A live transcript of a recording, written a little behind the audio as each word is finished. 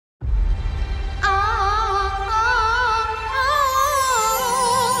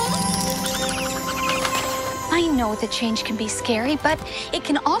that change can be scary, but it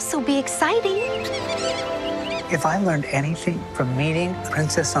can also be exciting. If I learned anything from meeting a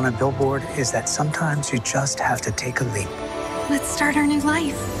princess on a billboard, is that sometimes you just have to take a leap. Let's start our new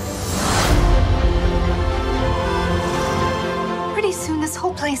life. Pretty soon, this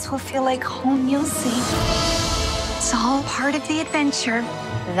whole place will feel like home, you'll see. It's all part of the adventure.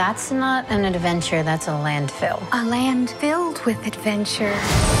 That's not an adventure, that's a landfill. A land filled with adventure.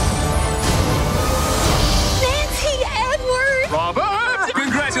 Nancy Edwards! Robert!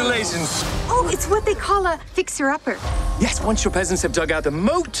 Congratulations! Oh, it's what they call a fixer-upper. Yes, once your peasants have dug out the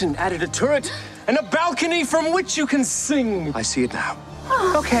moat and added a turret and a balcony from which you can sing. I see it now.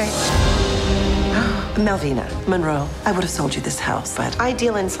 Okay. Melvina, Monroe, I would have sold you this house, but I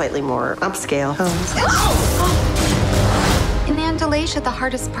deal in slightly more upscale homes. In Andalasia, the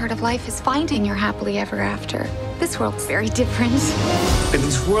hardest part of life is finding your happily ever after. This world's very different. If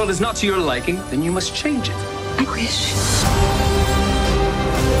this world is not to your liking, then you must change it. I wish.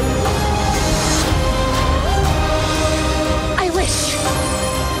 I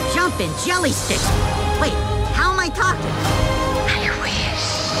wish. Jumping jelly stick. Wait, how am I talking?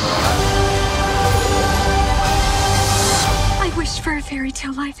 I wish for a fairy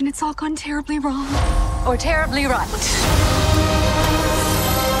tale life, and it's all gone terribly wrong. Or terribly right.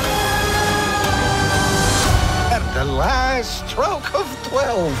 At the last stroke of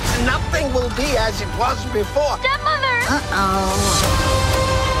 12, nothing will be as it was before. Stepmother!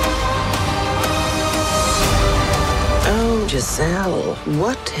 Oh, Giselle,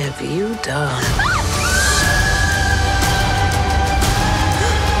 what have you done?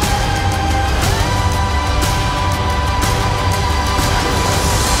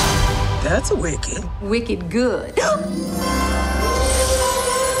 That's wicked. Wicked good.